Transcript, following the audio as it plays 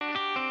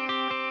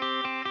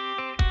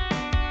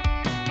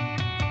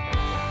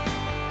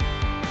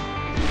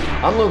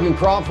I'm Logan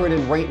Crawford,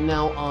 and right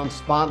now on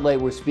Spotlight,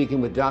 we're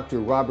speaking with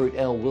Dr. Robert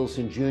L.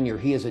 Wilson Jr.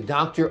 He is a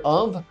doctor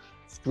of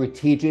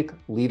strategic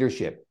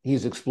leadership.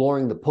 He's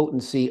exploring the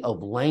potency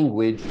of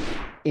language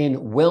in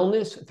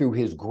wellness through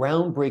his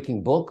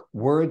groundbreaking book,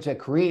 Words That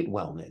Create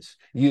Wellness,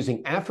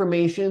 using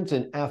affirmations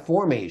and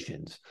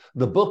afformations.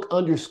 The book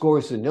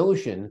underscores the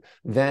notion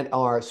that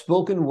our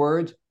spoken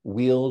words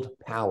wield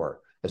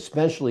power,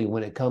 especially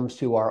when it comes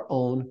to our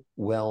own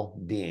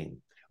well-being.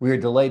 We are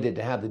delighted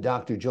to have the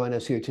doctor join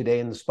us here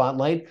today in the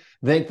spotlight.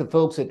 Thank the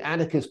folks at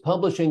Atticus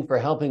Publishing for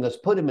helping us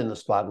put him in the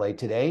spotlight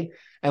today.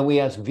 And we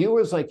ask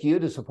viewers like you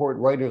to support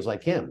writers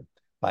like him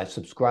by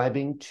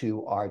subscribing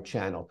to our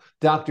channel.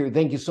 Doctor,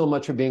 thank you so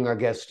much for being our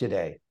guest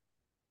today.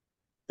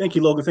 Thank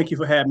you, Logan. Thank you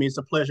for having me. It's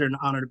a pleasure and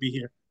honor to be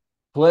here.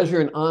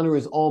 Pleasure and honor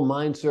is all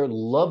mine, sir.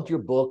 Loved your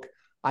book.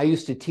 I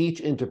used to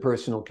teach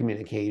interpersonal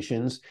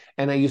communications,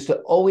 and I used to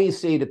always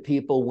say to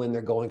people when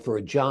they're going for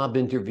a job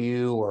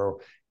interview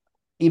or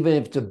even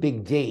if it's a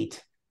big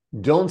date,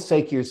 don't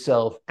psych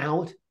yourself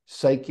out,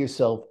 psych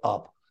yourself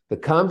up. The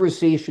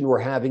conversation we're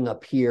having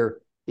up here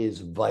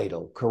is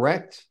vital,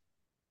 correct?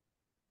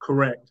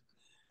 Correct.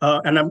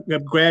 And I'm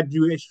glad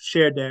you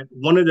shared that.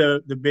 One of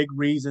the big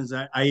reasons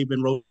I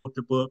even wrote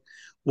the book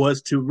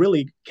was to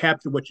really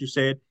capture what you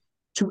said,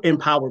 to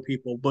empower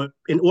people. But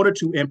in order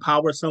to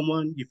empower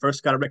someone, you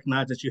first got to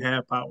recognize that you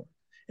have power.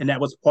 And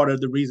that was part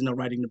of the reason of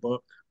writing the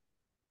book.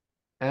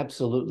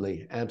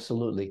 Absolutely,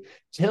 absolutely.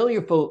 Tell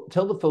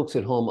the folks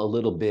at home a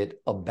little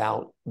bit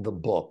about the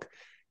book,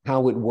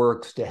 how it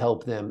works to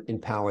help them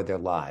empower their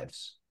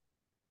lives.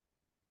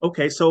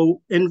 Okay,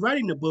 so in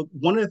writing the book,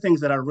 one of the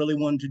things that I really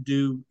wanted to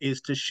do is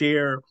to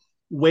share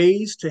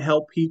ways to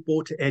help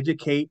people, to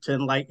educate, to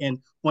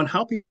enlighten on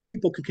how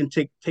people can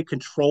take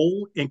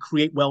control and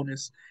create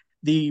wellness.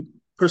 The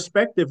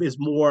perspective is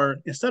more,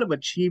 instead of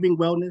achieving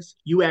wellness,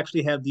 you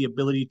actually have the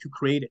ability to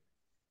create it.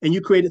 And you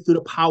create it through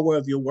the power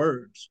of your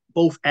words,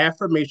 both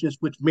affirmations,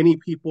 which many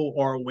people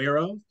are aware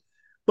of,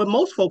 but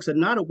most folks are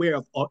not aware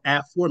of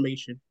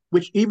affirmation,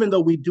 which even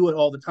though we do it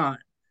all the time,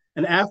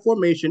 an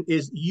affirmation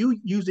is you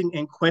using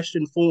in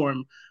question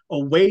form a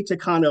way to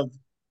kind of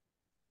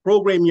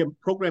program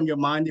your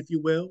mind, if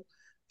you will,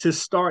 to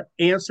start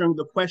answering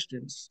the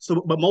questions.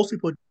 So, but most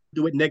people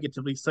do it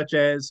negatively, such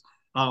as,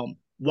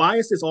 why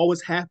is this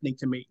always happening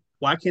to me?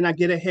 Why can't I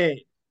get ahead?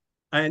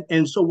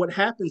 And so what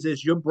happens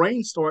is your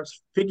brain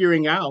starts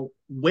figuring out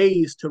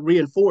ways to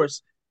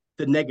reinforce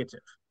the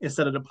negative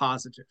instead of the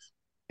positive.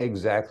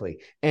 Exactly.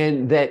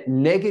 And that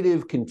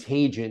negative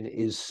contagion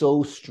is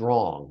so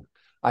strong.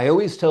 I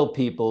always tell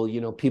people,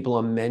 people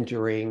I'm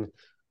mentoring,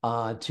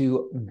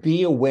 to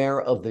be aware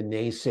of the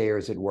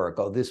naysayers at work.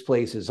 Oh, this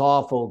place is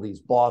awful. These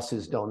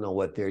bosses don't know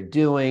what they're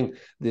doing.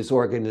 This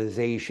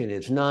organization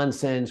is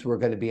nonsense. We're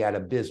going to be out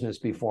of business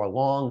before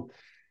long.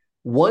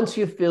 Once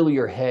you fill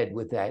your head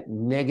with that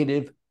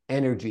negative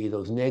energy,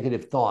 those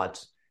negative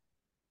thoughts,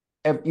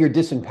 you're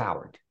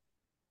disempowered.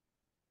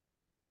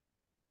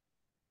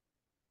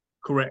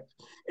 Correct.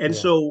 And Yeah,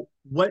 so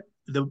what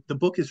the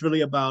book is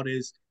really about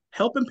is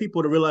helping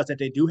people to realize that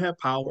they do have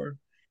power.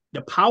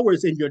 The power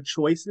is in your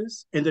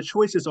choices, and the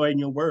choices are in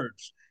your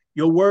words.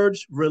 Your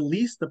words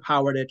release the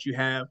power that you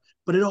have,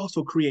 but it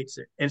also creates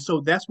it. And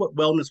so that's what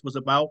wellness was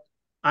about.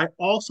 I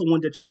also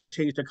wanted to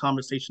change the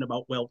conversation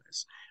about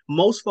wellness.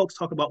 Most folks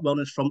talk about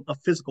wellness from a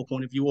physical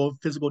point of view or a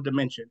physical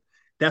dimension.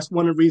 That's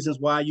one of the reasons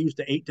why I use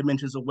the 8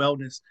 dimensions of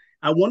wellness.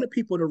 I wanted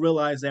people to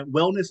realize that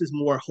wellness is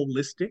more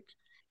holistic,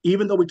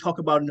 even though we talk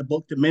about in the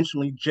book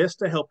dimensionally, just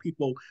to help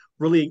people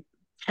really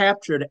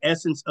capture the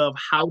essence of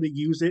how to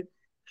use it,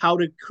 how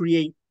to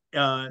create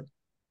uh,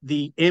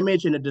 the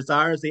image and the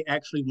desires they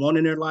actually want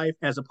in their life,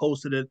 as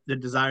opposed to the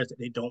desires that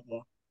they don't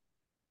want.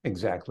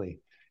 exactly.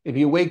 If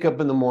you wake up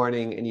in the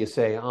morning and you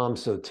say, oh, I'm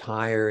so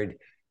tired,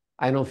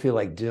 I don't feel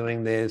like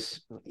doing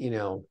this,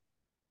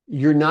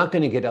 you're not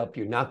going to get up,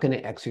 you're not going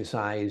to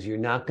exercise, you're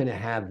not going to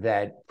have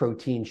that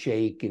protein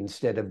shake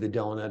instead of the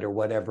donut or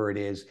whatever it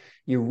is.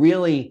 You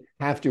really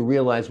have to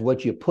realize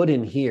what you put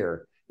in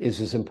here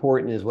is as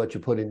important as what you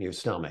put in your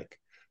stomach,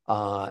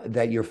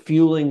 that you're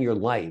fueling your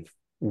life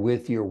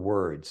with your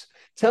words.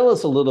 Tell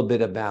us a little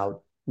bit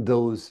about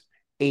those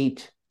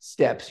 8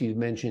 steps you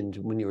mentioned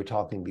when you were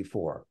talking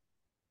before.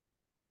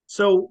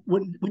 So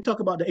when we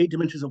talk about the 8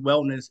 dimensions of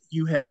wellness,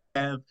 you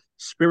have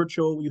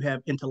spiritual, you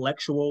have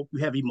intellectual,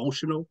 you have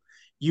emotional,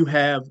 you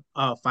have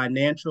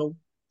financial,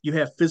 you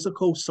have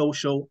physical,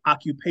 social,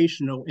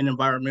 occupational, and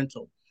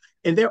environmental.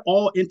 And they're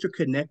all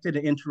interconnected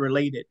and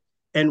interrelated.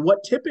 And what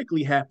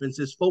typically happens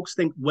is folks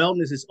think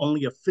wellness is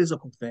only a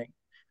physical thing,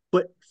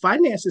 but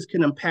finances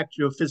can impact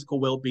your physical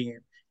well-being,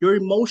 your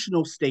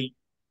emotional state,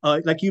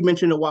 like you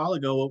mentioned a while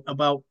ago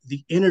about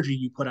the energy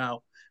you put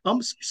out,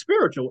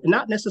 spiritual, and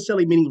not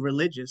necessarily meaning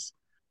religious,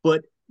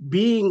 but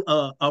being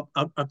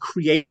a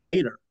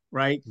creator,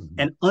 right? Mhm.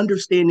 And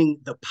understanding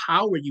the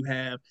power you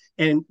have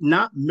and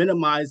not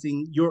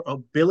minimizing your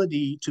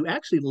ability to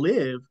actually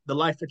live the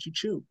life that you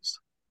choose.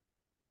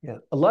 Yeah.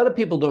 A lot of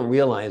people don't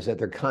realize that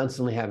they're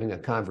constantly having a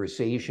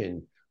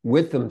conversation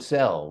with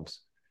themselves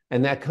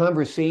And that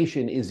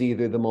conversation is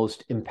either the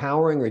most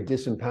empowering or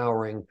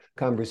disempowering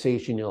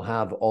conversation you'll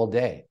have all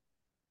day.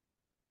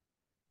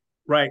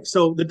 Right.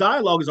 So the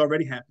dialogue is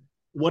already happening.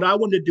 What I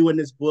want to do in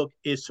this book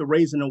is to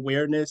raise an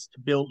awareness, to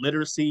build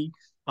literacy,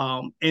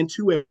 and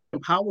to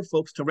empower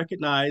folks to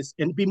recognize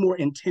and be more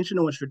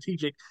intentional and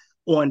strategic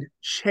on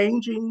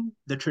changing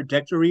the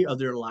trajectory of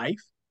their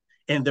life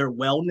and their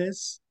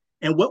wellness,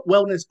 and what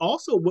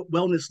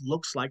wellness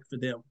looks like for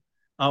them.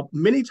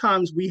 Many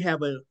times we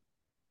have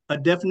a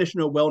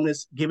definition of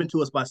wellness given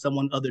to us by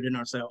someone other than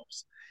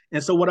ourselves.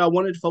 And so, what I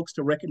wanted folks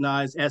to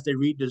recognize as they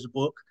read this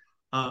book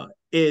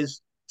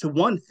is to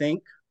one,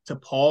 think, to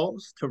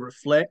pause, to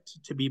reflect,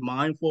 to be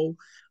mindful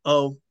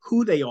of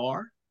who they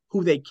are,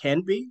 who they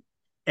can be,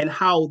 and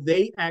how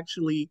they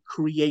actually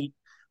create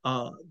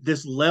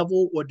this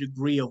level or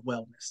degree of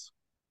wellness.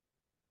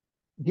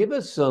 Give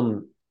us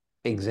some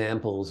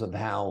examples of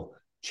how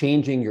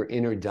changing your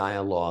inner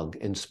dialogue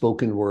and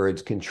spoken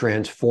words can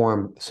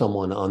transform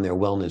someone on their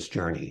wellness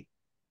journey.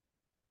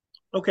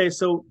 Okay,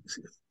 so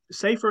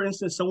say for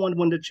instance, someone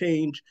wanted to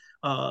change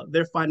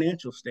their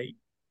financial state,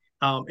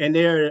 and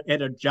they're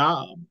at a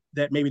job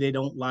that maybe they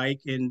don't like,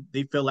 and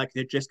they feel like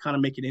they're just kind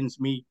of making ends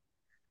meet.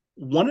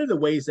 One of the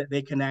ways that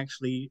they can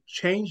actually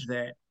change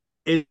that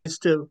is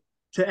to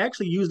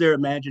actually use their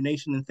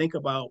imagination and think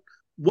about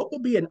what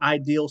would be an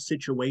ideal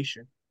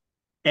situation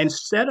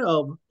instead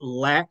of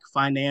lack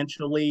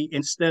financially,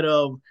 instead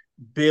of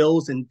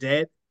bills and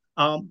debt.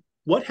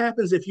 What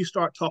happens if you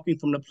start talking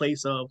from the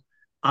place of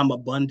I'm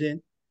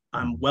abundant,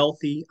 I'm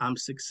wealthy, I'm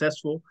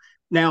successful?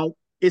 Now,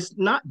 it's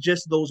not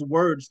just those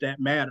words that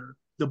matter.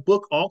 The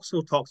book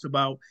also talks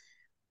about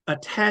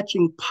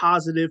attaching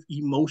positive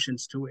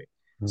emotions to it.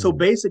 So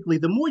basically,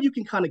 the more you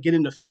can kind of get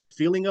in the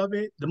feeling of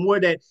it, the more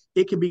that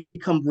it can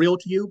become real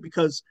to you.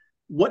 Because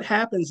what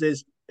happens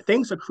is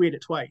things are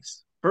created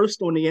twice,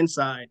 first on the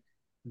inside,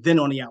 then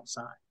on the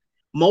outside.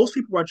 Most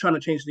people are trying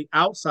to change the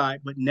outside,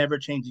 but never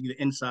changing the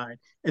inside.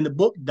 And the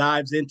book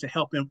dives into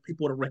helping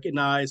people to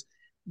recognize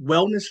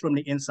wellness from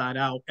the inside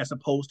out as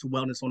opposed to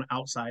wellness on the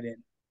outside in.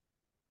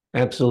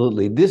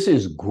 Absolutely. This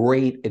is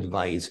great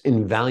advice,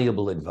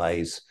 invaluable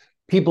advice.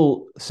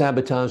 People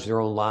sabotage their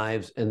own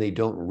lives and they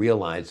don't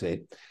realize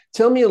it.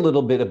 Tell me a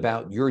little bit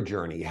about your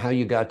journey, how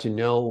you got to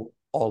know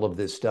all of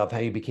this stuff, how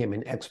you became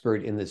an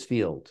expert in this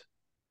field.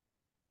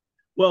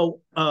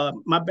 Well,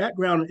 my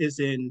background is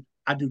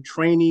I do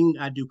training,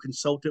 I do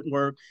consultant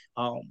work,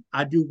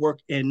 I do work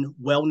in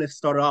wellness,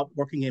 started out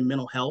working in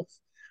mental health.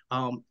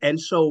 And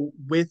so,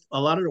 with a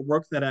lot of the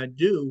work that I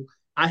do,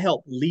 I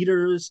help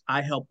leaders,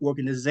 I help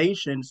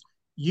organizations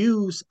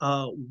use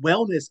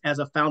wellness as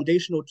a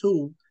foundational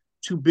tool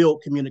to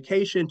build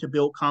communication,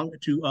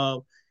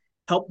 to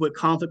help with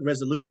conflict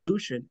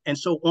resolution. And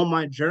so, on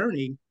my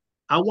journey,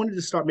 I wanted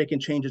to start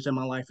making changes in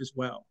my life as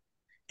well.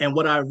 And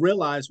what I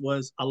realized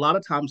was a lot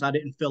of times I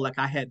didn't feel like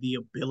I had the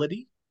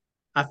ability.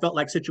 I felt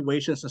like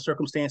situations and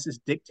circumstances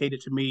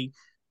dictated to me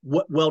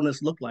what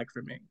wellness looked like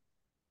for me.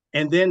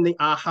 And then the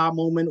aha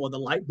moment or the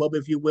light bulb,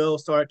 if you will,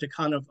 started to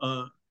kind of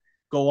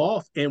go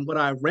off. And what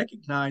I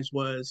recognized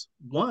was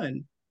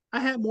one, I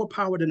had more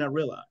power than I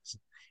realized,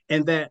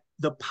 and that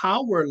the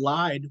power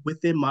lied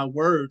within my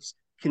words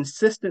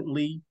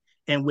consistently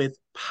and with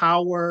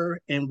power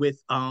and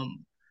with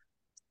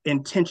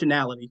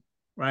intentionality,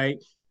 right?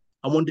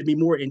 I wanted to be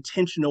more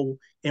intentional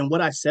in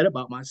what I said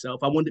about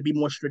myself. I wanted to be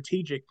more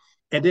strategic.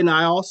 And then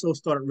I also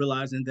started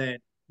realizing that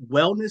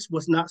wellness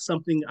was not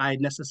something I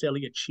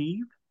necessarily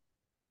achieved,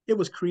 it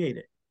was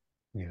created.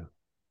 Yeah,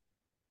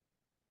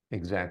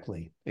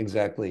 exactly.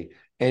 Exactly.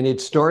 And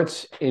it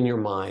starts in your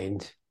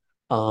mind.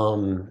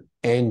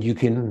 And you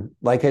can,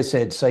 like I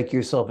said, psych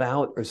yourself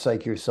out or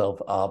psych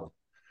yourself up.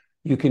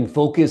 You can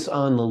focus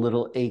on the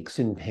little aches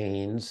and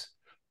pains.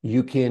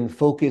 You can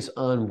focus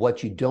on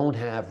what you don't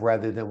have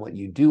rather than what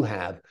you do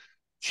have.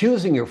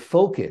 Choosing your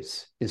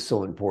focus is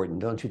so important,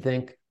 don't you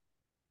think?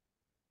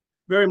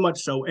 Very much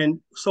so. And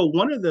so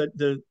one of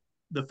the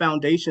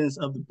foundations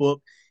of the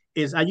book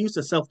is I use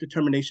the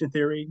self-determination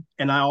theory,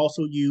 and I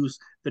also use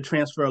the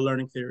transfer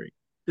learning theory.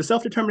 The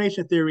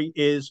self-determination theory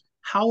is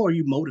how are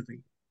you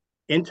motivated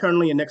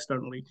internally and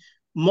externally?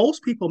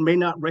 Most people may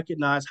not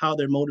recognize how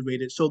they're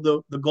motivated. So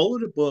the goal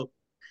of the book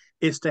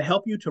is to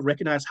help you to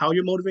recognize how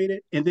you're motivated.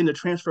 And then the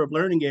transfer of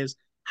learning is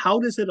how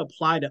does it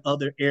apply to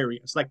other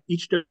areas, like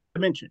each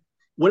dimension?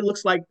 What it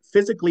looks like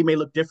physically may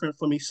look different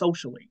for me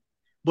socially,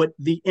 but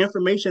the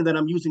information that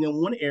I'm using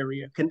in one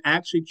area can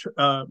actually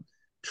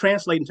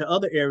translate into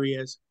other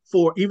areas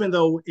for, even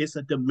though it's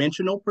a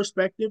dimensional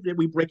perspective that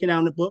we break it down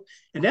in the book,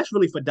 and that's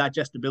really for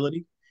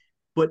digestibility,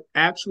 but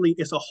actually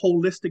it's a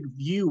holistic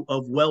view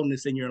of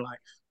wellness in your life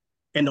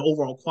and the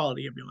overall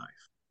quality of your life.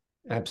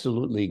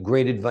 Absolutely.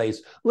 Great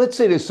advice. Let's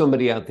say there's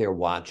somebody out there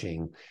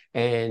watching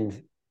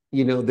and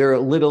they're a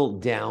little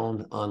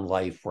down on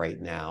life right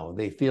now.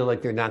 They feel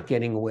like they're not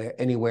getting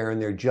anywhere in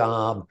their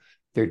job.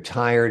 They're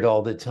tired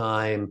all the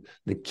time.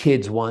 The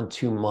kids want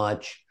too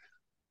much.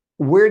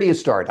 Where do you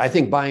start? I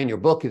think buying your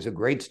book is a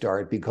great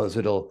start because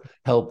it'll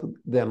help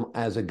them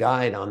as a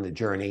guide on the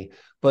journey.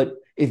 But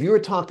if you were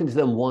talking to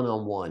them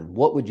one-on-one,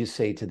 what would you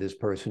say to this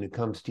person who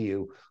comes to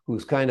you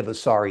who's kind of a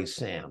sorry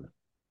Sam?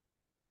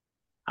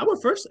 I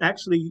would first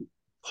actually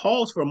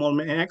pause for a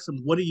moment and ask them,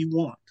 what do you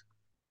want?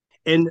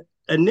 And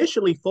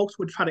initially, folks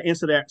would try to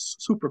answer that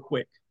super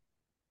quick.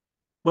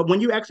 But when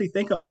you actually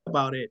think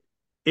about it,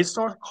 it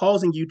starts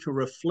causing you to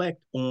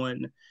reflect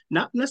on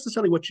not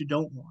necessarily what you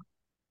don't want,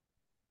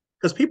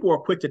 because people are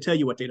quick to tell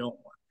you what they don't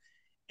want.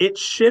 It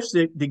shifts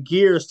the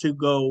gears to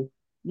go,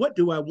 what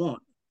do I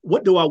want?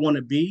 What do I want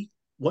to be?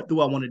 What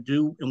do I want to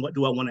do? And what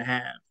do I want to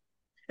have?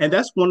 And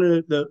that's one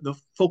of the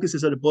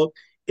focuses of the book.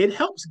 It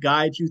helps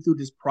guide you through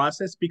this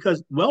process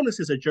because wellness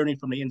is a journey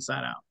from the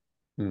inside out.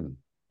 Hmm.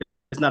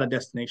 It's not a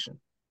destination.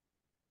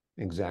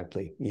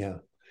 Exactly. Yeah.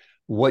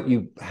 What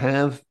you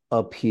have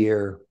up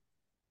here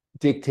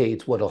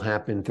dictates what will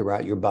happen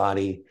throughout your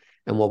body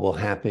and what will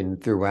happen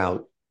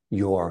throughout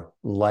your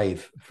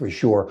life for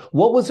sure.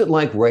 What was it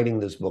like writing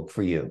this book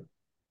for you?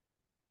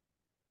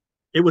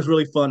 It was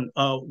really fun.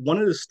 One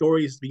of the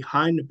stories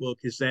behind the book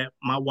is that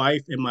my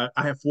wife and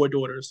I have four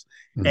daughters,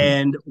 Mm-hmm.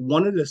 and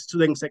one of the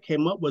things that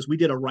came up was we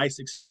did a rice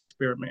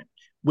experiment,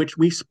 which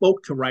we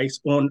spoke to rice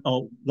on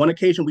one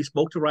occasion. We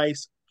spoke to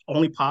rice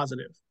only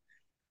positive,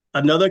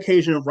 another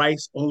occasion of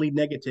rice only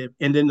negative,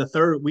 and then the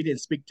third we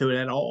didn't speak to it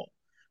at all.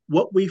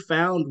 What we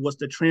found was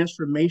the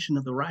transformation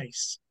of the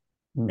rice.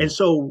 And Mm.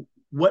 so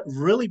what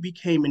really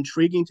became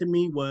intriguing to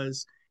me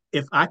was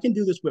if I can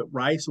do this with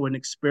rice or an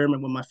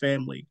experiment with my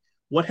family,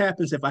 what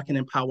happens if I can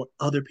empower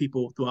other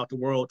people throughout the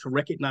world to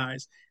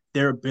recognize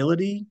their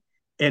ability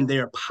and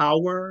their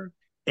power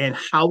and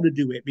how to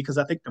do it? Because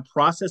I think the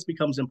process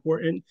becomes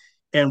important,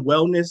 and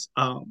wellness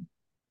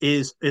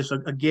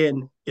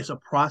again, it's a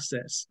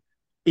process.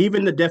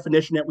 Even the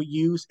definition that we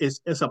use is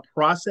a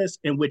process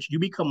in which you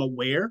become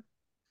aware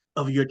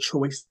of your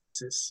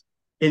choices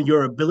and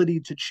your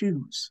ability to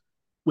choose,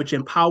 which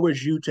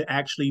empowers you to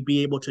actually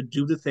be able to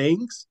do the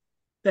things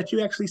that you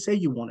actually say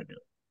you want to do.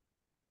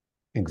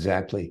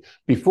 Exactly.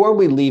 Before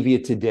we leave you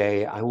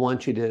today, I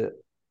want you to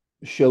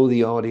show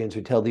the audience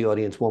or tell the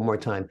audience one more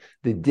time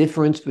the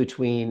difference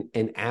between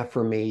an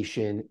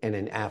affirmation and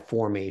an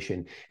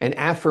affirmation. An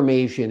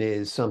affirmation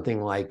is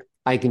something like,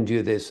 I can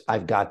do this,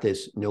 I've got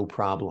this, no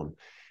problem.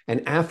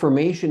 An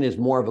affirmation is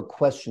more of a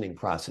questioning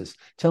process.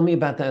 Tell me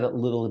about that a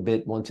little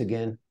bit once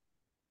again.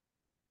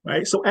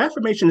 Right. So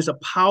affirmation is a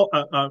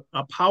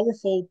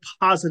powerful,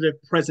 positive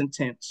present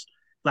tense.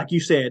 Like you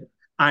said,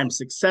 I'm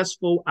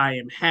successful, I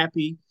am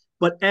happy.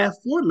 But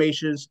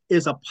affirmations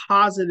is a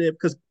positive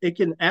because it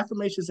can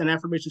affirmations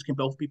can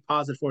both be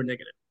positive or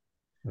negative.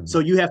 So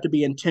Mhm. you have to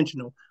be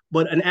intentional.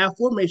 But an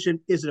affirmation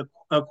is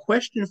a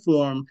question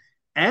form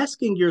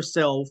asking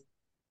yourself,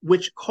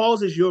 which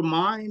causes your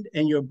mind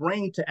and your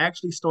brain to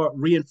actually start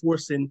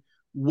reinforcing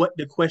what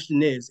the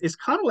question is. It's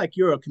kind of like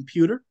you're a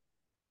computer,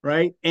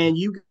 right? And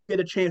you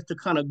get a chance to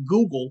kind of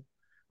Google,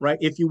 right,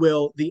 if you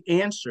will, the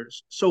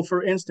answers. So,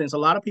 for instance, a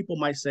lot of people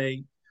might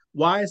say,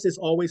 why is this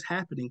always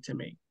happening to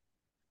me?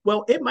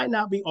 Well, it might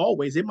not be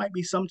always, it might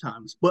be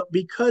sometimes. But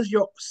because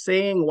you're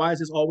saying, why is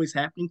this always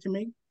happening to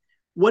me?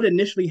 What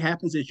initially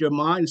happens is your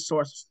mind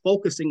starts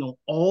focusing on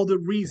all the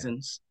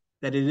reasons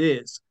that it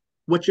is.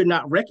 What you're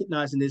not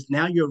recognizing is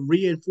now you're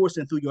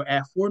reinforcing through your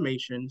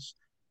affirmations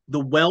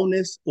the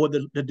wellness or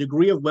the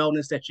degree of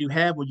wellness that you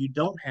have or you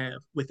don't have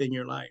within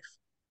your life.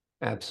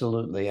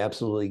 Absolutely,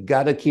 absolutely.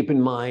 Got to keep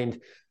in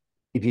mind,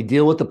 if you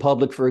deal with the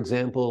public, for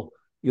example,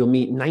 you'll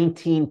meet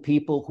 19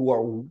 people who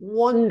are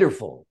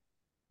wonderful,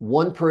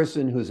 one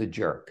person who's a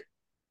jerk.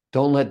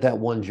 Don't let that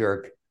one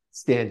jerk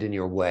stand in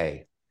your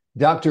way.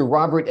 Dr.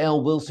 Robert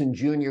L. Wilson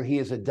Jr., he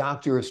is a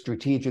doctor of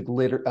strategic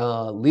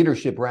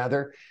leadership,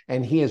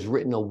 and he has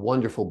written a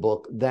wonderful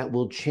book that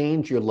will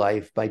change your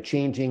life by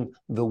changing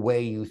the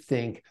way you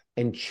think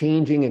and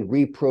changing and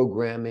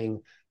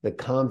reprogramming the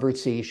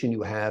conversation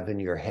you have in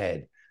your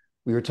head.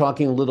 We were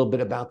talking a little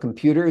bit about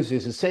computers.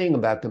 There's a saying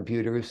about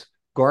computers,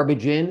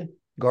 garbage in,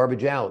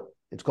 garbage out.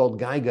 It's called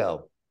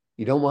GIGO.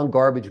 You don't want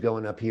garbage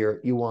going up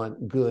here. You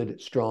want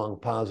good, strong,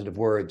 positive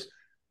words.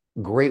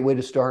 Great way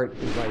to start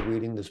is by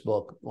reading this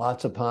book.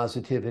 Lots of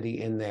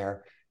positivity in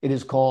there. It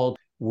is called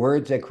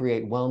Words That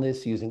Create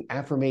Wellness Using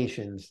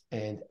Affirmations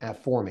and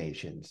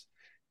Afformations.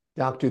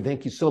 Doctor,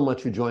 thank you so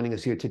much for joining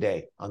us here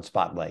today on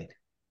Spotlight.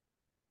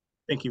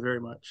 Thank you very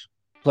much.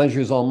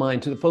 Pleasure is all mine.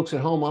 To the folks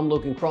at home, I'm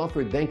Logan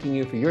Crawford, thanking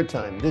you for your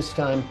time. This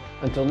time,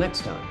 until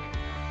next time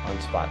on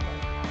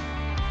Spotlight.